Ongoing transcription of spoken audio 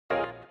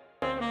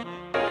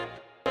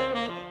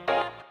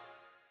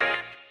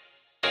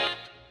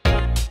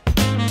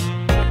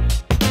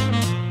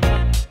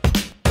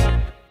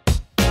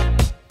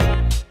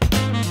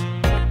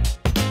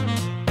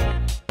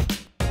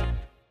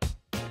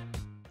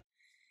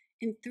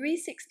In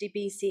 360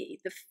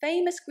 BC, the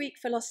famous Greek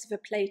philosopher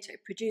Plato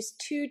produced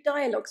two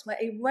dialogues where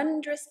a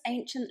wondrous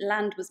ancient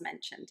land was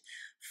mentioned,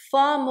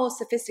 far more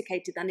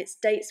sophisticated than its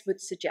dates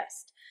would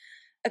suggest.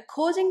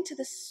 According to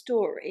the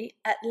story,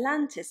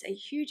 Atlantis, a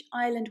huge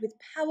island with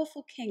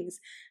powerful kings,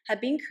 had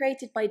been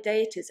created by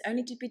deities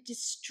only to be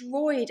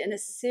destroyed in a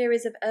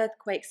series of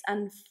earthquakes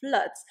and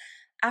floods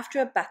after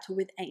a battle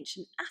with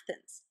ancient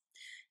Athens.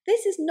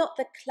 This is not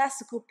the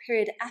classical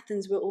period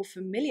Athens we're all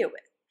familiar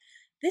with.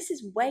 This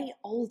is way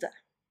older.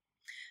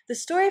 The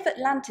story of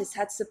Atlantis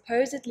had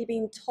supposedly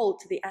been told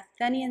to the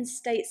Athenian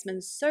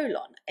statesman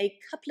Solon a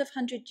couple of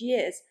hundred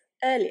years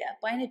earlier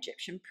by an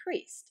Egyptian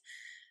priest.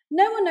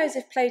 No one knows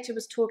if Plato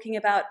was talking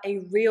about a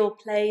real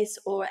place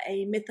or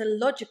a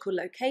mythological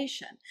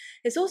location.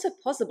 It's also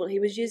possible he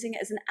was using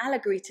it as an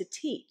allegory to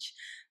teach,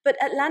 but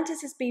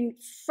Atlantis has been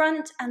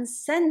front and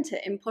center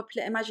in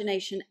popular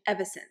imagination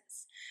ever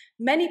since.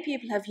 Many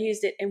people have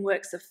used it in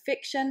works of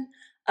fiction,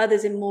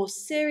 others in more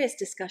serious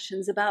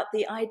discussions about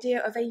the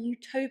idea of a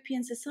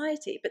utopian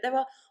society. But there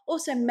are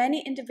also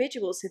many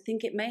individuals who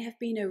think it may have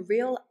been a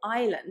real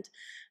island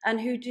and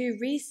who do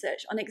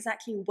research on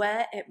exactly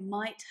where it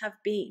might have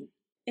been.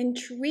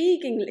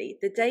 Intriguingly,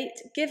 the date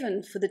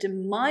given for the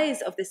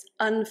demise of this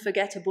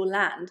unforgettable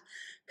land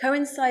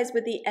coincides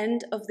with the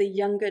end of the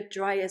Younger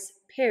Dryas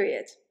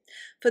period.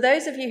 For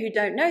those of you who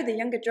don't know, the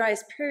Younger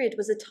Dryas period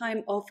was a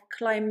time of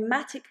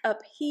climatic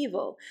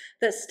upheaval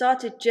that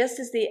started just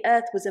as the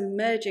Earth was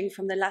emerging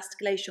from the last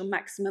glacial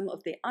maximum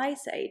of the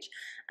Ice Age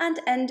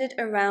and ended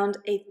around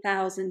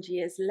 1,000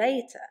 years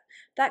later.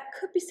 That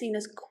could be seen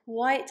as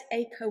quite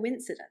a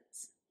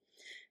coincidence.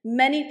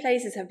 Many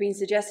places have been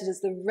suggested as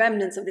the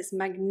remnants of this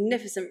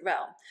magnificent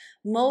realm.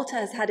 Malta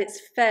has had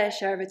its fair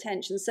share of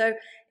attention, so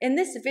in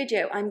this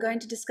video I'm going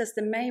to discuss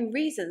the main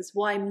reasons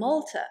why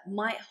Malta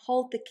might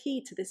hold the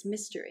key to this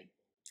mystery.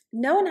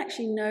 No one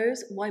actually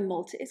knows why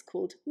Malta is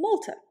called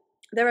Malta.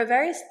 There are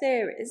various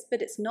theories,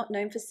 but it's not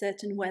known for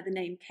certain where the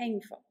name came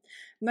from.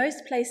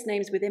 Most place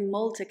names within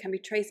Malta can be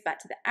traced back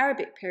to the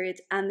Arabic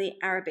period and the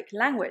Arabic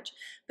language,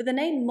 but the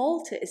name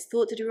Malta is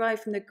thought to derive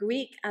from the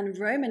Greek and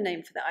Roman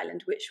name for the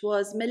island, which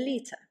was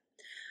Melita,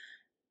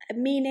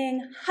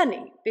 meaning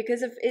honey,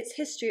 because of its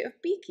history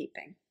of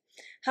beekeeping.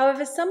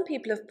 However, some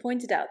people have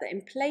pointed out that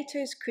in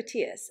Plato's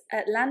Critias,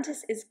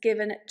 Atlantis is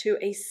given to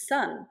a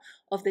son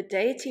of the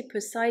deity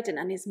Poseidon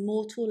and his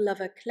mortal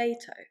lover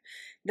Plato.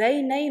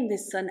 They name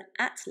this son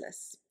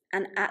Atlas,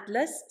 and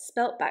Atlas,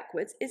 spelt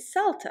backwards, is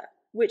Salta,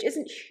 which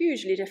isn't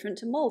hugely different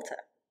to Malta.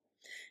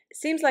 It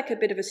seems like a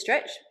bit of a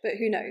stretch, but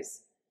who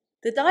knows?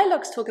 The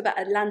dialogues talk about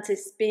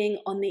Atlantis being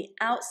on the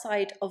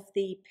outside of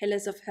the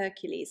Pillars of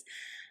Hercules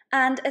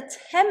and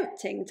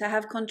attempting to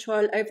have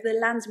control over the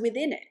lands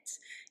within it,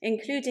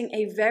 including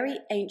a very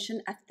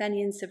ancient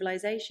Athenian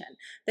civilization.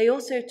 They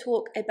also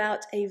talk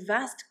about a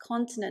vast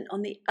continent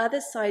on the other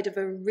side of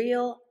a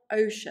real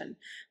ocean,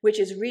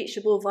 which is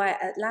reachable via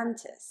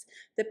Atlantis.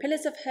 The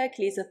Pillars of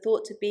Hercules are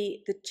thought to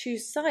be the two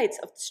sides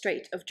of the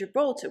Strait of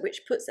Gibraltar,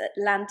 which puts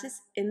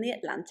Atlantis in the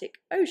Atlantic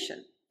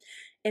Ocean.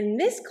 In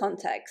this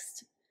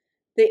context,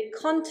 the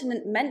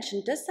continent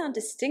mentioned does sound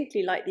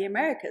distinctly like the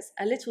Americas,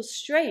 a little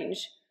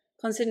strange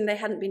considering they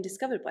hadn't been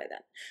discovered by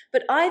then.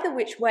 But either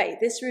which way,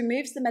 this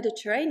removes the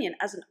Mediterranean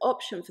as an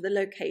option for the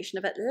location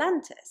of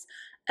Atlantis,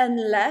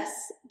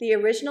 unless the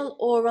original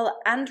oral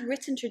and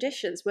written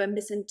traditions were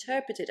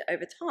misinterpreted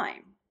over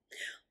time,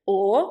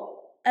 or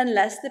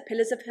unless the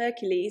Pillars of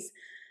Hercules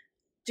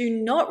do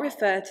not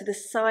refer to the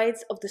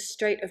sides of the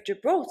Strait of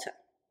Gibraltar.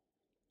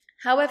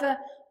 However,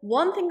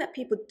 one thing that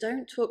people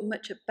don't talk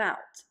much about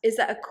is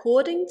that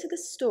according to the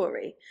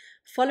story,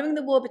 following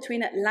the war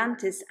between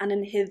Atlantis and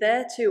an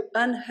hitherto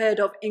unheard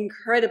of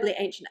incredibly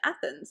ancient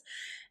Athens,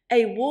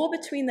 a war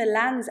between the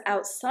lands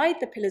outside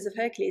the Pillars of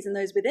Hercules and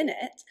those within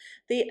it,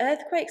 the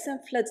earthquakes and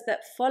floods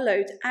that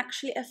followed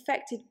actually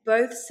affected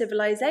both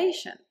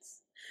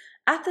civilizations.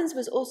 Athens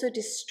was also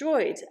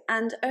destroyed,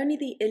 and only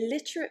the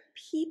illiterate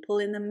people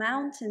in the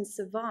mountains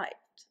survived.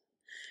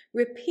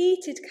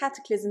 Repeated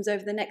cataclysms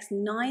over the next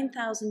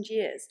 9,000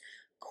 years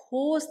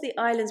caused the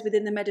islands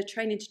within the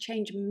Mediterranean to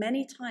change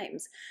many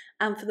times,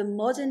 and for the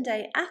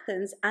modern-day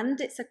Athens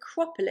and its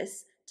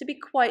Acropolis to be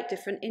quite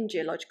different in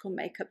geological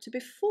makeup to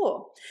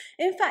before.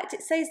 In fact,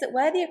 it says that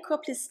where the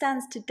Acropolis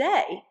stands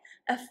today,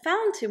 a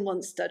fountain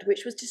once stood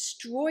which was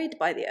destroyed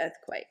by the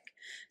earthquake.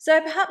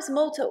 So perhaps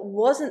Malta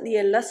wasn't the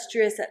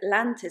illustrious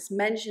Atlantis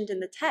mentioned in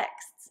the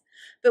texts,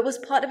 but was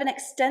part of an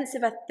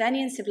extensive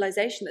Athenian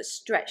civilization that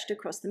stretched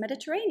across the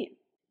Mediterranean.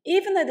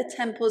 Even though the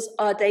temples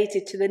are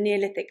dated to the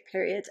Neolithic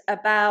period,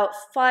 about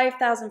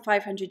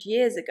 5,500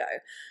 years ago,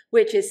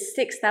 which is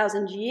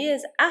 6,000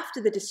 years after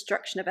the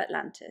destruction of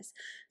Atlantis,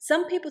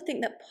 some people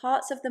think that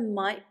parts of them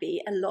might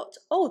be a lot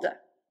older.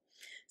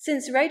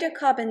 Since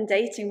radiocarbon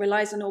dating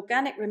relies on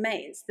organic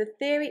remains, the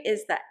theory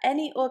is that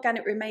any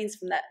organic remains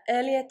from that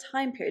earlier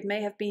time period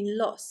may have been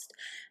lost,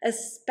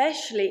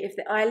 especially if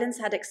the islands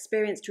had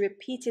experienced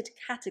repeated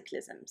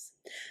cataclysms.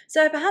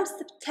 So perhaps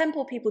the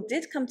temple people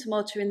did come to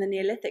Malta in the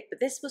Neolithic, but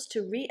this was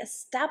to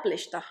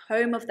re-establish the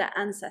home of their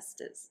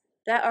ancestors.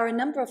 There are a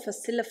number of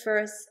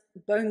fossiliferous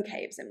bone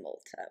caves in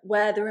Malta,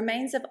 where the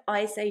remains of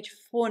Ice Age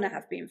fauna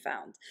have been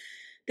found.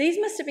 These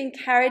must have been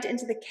carried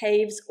into the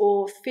caves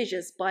or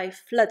fissures by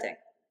flooding.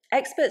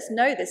 Experts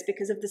know this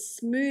because of the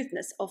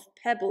smoothness of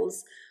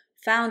pebbles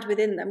found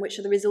within them, which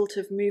are the result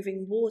of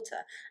moving water,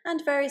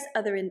 and various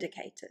other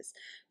indicators.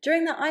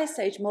 During the Ice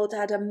Age, Malta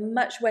had a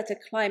much wetter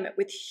climate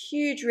with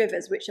huge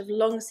rivers which have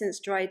long since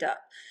dried up.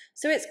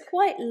 So it's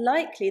quite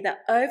likely that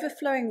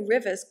overflowing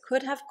rivers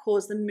could have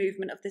caused the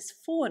movement of this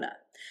fauna.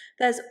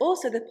 There's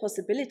also the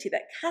possibility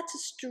that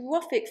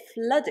catastrophic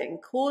flooding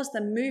caused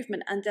the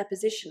movement and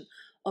deposition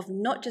of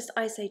not just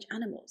Ice Age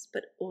animals,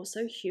 but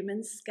also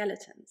human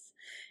skeletons.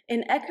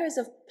 In Echoes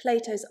of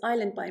Plato's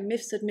Island by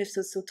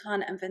Mifsud,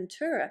 Sultana and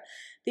Ventura,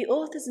 the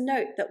authors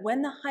note that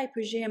when the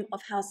hypogeum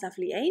of House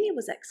Avlieni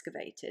was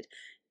excavated,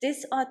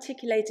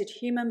 disarticulated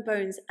human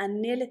bones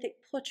and Neolithic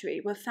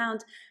pottery were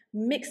found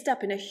mixed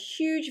up in a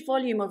huge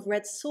volume of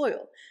red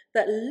soil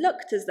that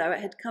looked as though it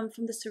had come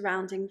from the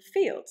surrounding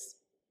fields.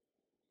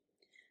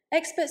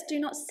 Experts do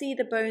not see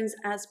the bones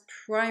as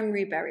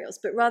primary burials,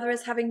 but rather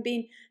as having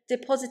been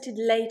deposited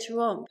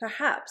later on,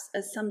 perhaps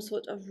as some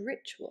sort of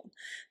ritual.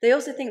 They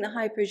also think the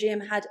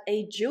hypogeum had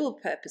a dual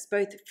purpose,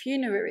 both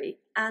funerary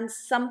and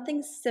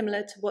something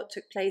similar to what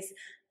took place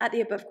at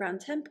the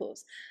above-ground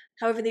temples.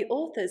 However, the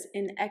authors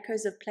in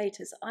Echoes of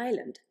Plato's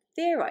Island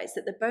theorize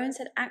that the bones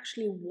had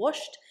actually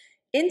washed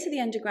into the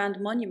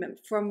underground monument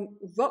from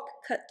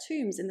rock-cut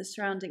tombs in the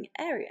surrounding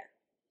area.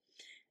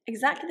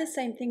 Exactly the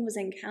same thing was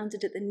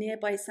encountered at the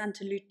nearby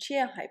Santa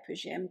Lucia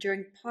hypogeum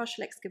during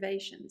partial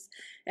excavations.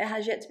 It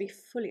has yet to be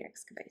fully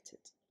excavated.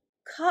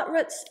 Cart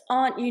ruts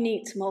aren't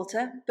unique to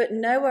Malta, but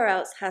nowhere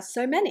else has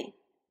so many.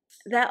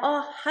 There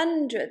are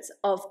hundreds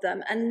of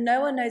them, and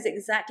no one knows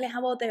exactly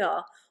how old they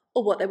are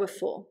or what they were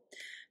for.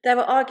 There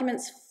were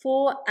arguments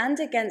for and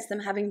against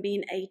them having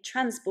been a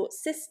transport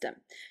system.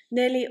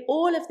 Nearly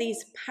all of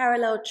these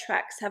parallel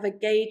tracks have a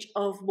gauge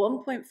of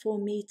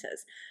 1.4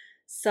 meters.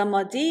 Some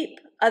are deep,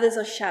 others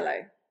are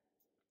shallow.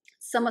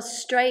 Some are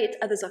straight,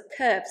 others are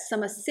curved.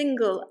 Some are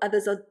single,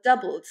 others are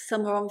doubled.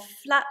 Some are on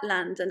flat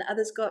land and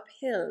others go up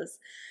hills.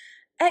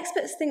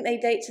 Experts think they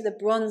date to the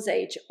Bronze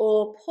Age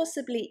or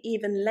possibly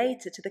even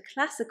later to the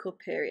Classical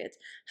period.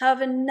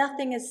 However,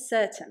 nothing is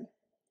certain.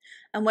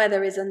 And where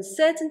there is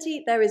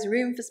uncertainty, there is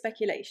room for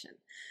speculation.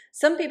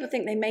 Some people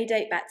think they may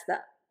date back to the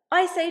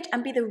Ice Age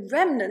and be the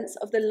remnants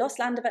of the lost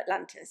land of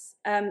Atlantis.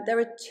 There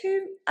are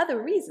two other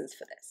reasons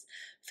for this.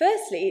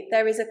 Firstly,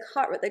 there is a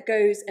cart rut that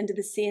goes under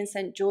the sea in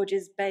St.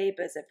 George's Bay,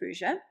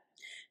 Zabruzhia.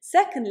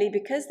 Secondly,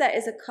 because there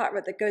is a cart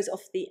rut that goes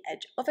off the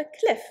edge of a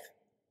cliff.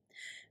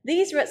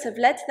 These ruts have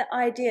led to the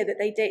idea that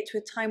they date to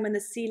a time when the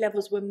sea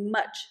levels were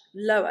much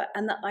lower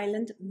and the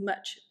island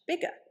much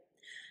bigger.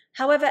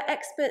 However,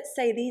 experts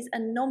say these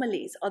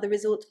anomalies are the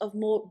result of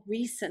more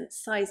recent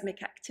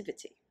seismic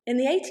activity. In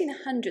the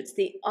 1800s,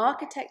 the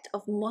architect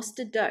of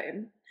Moster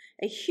Dome,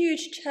 a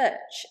huge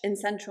church in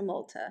central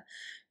Malta,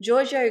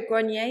 Giorgio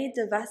Gronier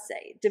de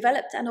Vasse,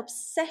 developed an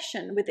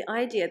obsession with the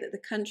idea that the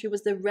country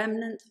was the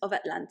remnant of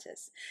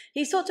Atlantis.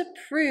 He sought to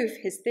prove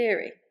his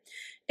theory.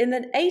 In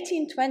the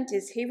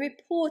 1820s, he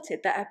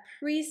reported that a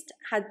priest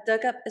had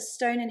dug up a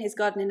stone in his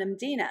garden in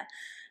Mdina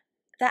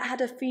that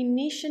had a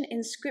Phoenician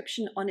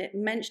inscription on it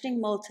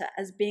mentioning Malta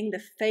as being the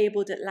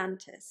fabled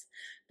Atlantis.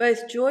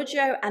 Both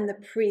Giorgio and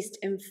the priest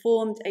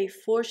informed a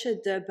Forcher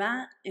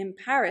d'Urbain in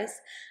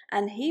Paris,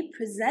 and he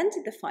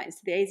presented the finds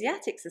to the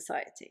Asiatic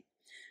Society.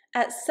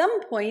 At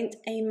some point,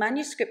 a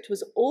manuscript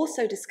was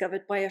also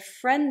discovered by a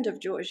friend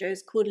of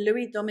Giorgio's called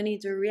Louis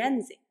Dominique de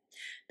Rienzi.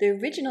 The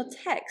original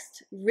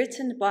text,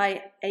 written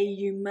by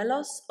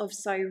Eumelos of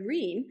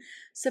Cyrene,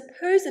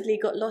 supposedly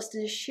got lost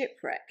in a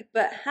shipwreck,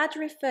 but had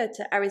referred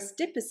to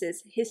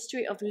Aristippus's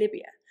History of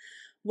Libya,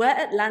 where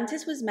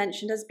Atlantis was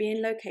mentioned as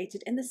being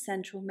located in the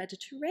central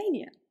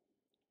Mediterranean.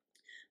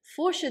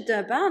 Forcher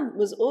d'Urbain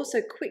was also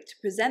quick to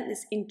present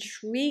this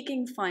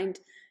intriguing find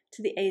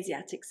to the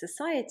Asiatic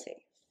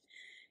Society.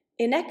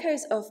 In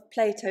Echoes of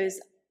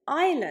Plato's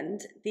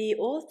Island, the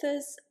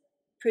authors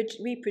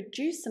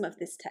reproduce some of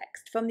this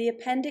text from the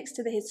appendix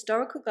to the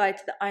historical guide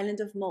to the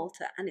island of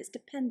Malta and its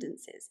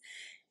dependencies.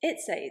 It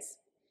says,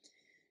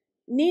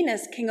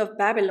 Ninus, king of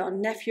Babylon,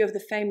 nephew of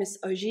the famous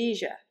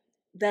Ogygia.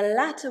 The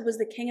latter was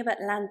the king of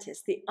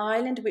Atlantis, the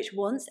island which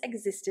once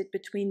existed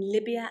between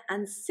Libya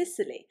and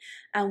Sicily,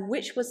 and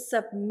which was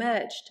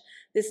submerged.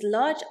 This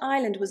large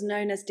island was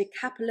known as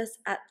Decapolis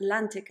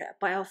Atlantica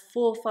by our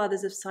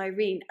forefathers of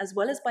Cyrene, as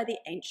well as by the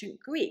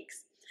ancient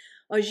Greeks.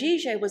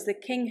 Ogygia was the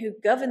king who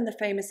governed the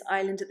famous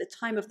island at the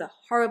time of the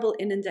horrible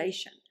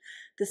inundation.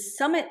 The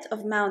summit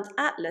of Mount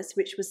Atlas,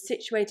 which was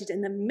situated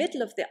in the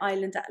middle of the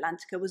island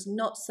Atlantica, was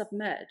not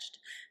submerged.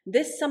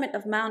 This summit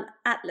of Mount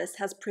Atlas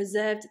has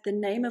preserved the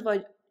name of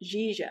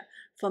Ogygia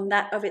from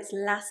that of its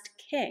last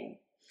king.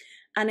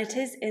 And it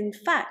is, in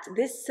fact,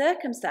 this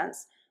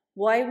circumstance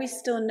why we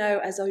still know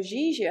as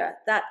Ogygia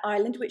that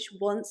island which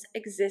once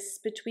exists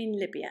between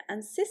Libya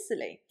and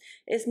Sicily.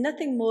 It is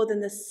nothing more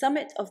than the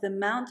summit of the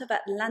Mount of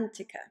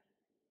Atlantica.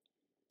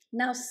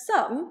 Now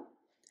some,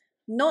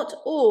 Not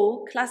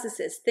all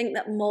classicists think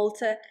that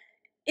Malta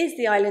is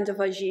the island of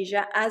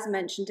Aegean as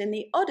mentioned in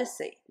the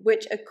Odyssey,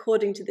 which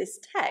according to this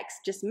text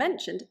just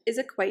mentioned is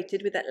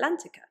equated with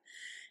Atlantica.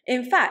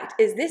 In fact,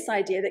 it's this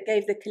idea that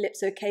gave the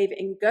Calypso cave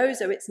in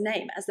Gozo its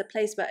name as the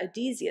place where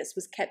Odysseus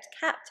was kept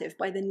captive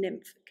by the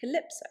nymph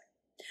Calypso.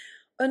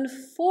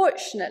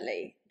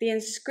 Unfortunately, the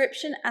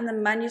inscription and the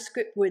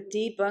manuscript were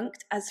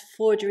debunked as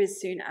forgeries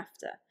soon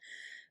after.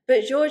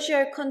 But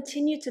Giorgio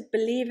continued to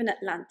believe in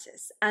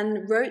Atlantis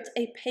and wrote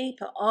a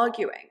paper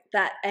arguing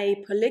that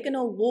a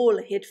polygonal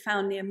wall he had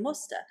found near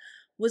Mostar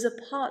was a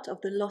part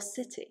of the lost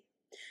city.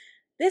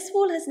 This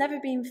wall has never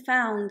been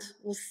found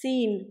or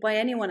seen by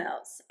anyone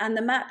else, and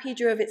the map he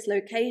drew of its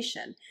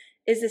location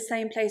is the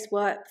same place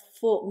where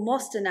Fort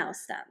Mostar now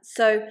stands,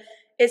 so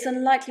it's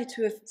unlikely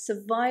to have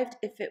survived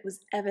if it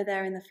was ever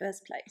there in the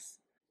first place.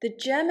 The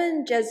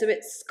German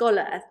Jesuit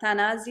scholar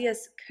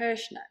Athanasius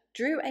Kirchner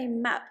drew a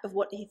map of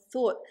what he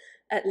thought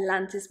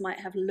Atlantis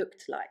might have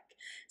looked like.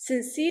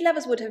 Since sea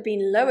levels would have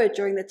been lower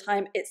during the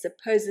time it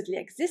supposedly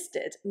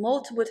existed,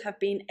 Malta would have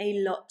been a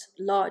lot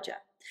larger.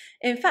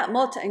 In fact,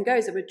 Malta and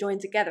Gozo were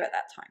joined together at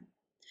that time.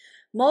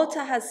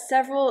 Malta has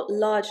several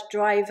large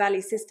dry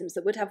valley systems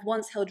that would have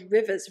once held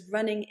rivers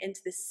running into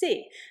the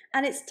sea,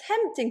 and it's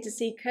tempting to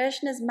see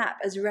Kirchner's map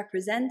as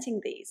representing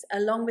these,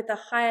 along with the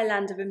higher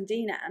land of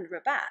Mdina and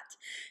Rabat.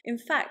 In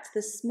fact,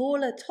 the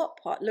smaller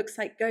top part looks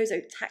like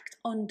Gozo tacked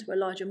onto a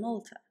larger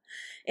Malta.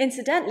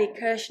 Incidentally,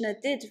 Kirchner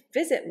did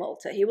visit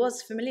Malta. He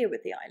was familiar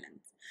with the island.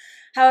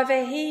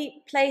 However,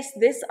 he placed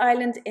this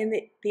island in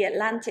the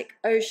Atlantic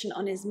Ocean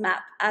on his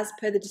map, as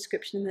per the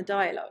description in the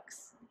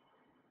dialogues.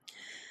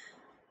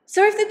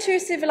 So if the two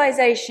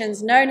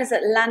civilizations known as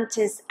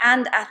Atlantis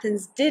and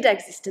Athens did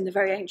exist in the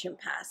very ancient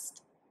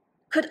past,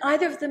 could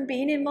either of them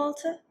be in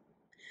Malta?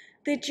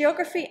 The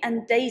geography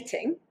and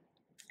dating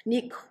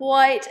need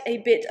quite a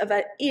bit of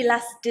an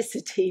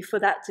elasticity for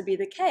that to be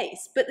the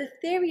case, but the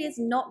theory is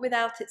not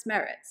without its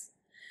merits.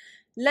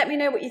 Let me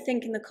know what you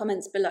think in the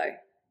comments below.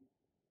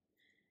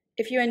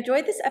 If you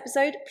enjoyed this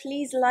episode,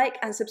 please like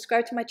and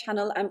subscribe to my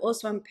channel. I'm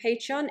also on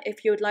Patreon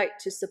if you would like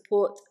to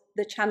support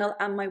the channel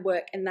and my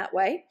work in that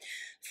way.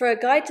 For a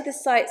guide to the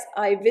sites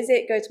I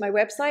visit, go to my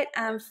website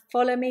and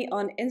follow me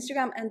on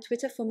Instagram and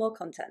Twitter for more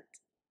content.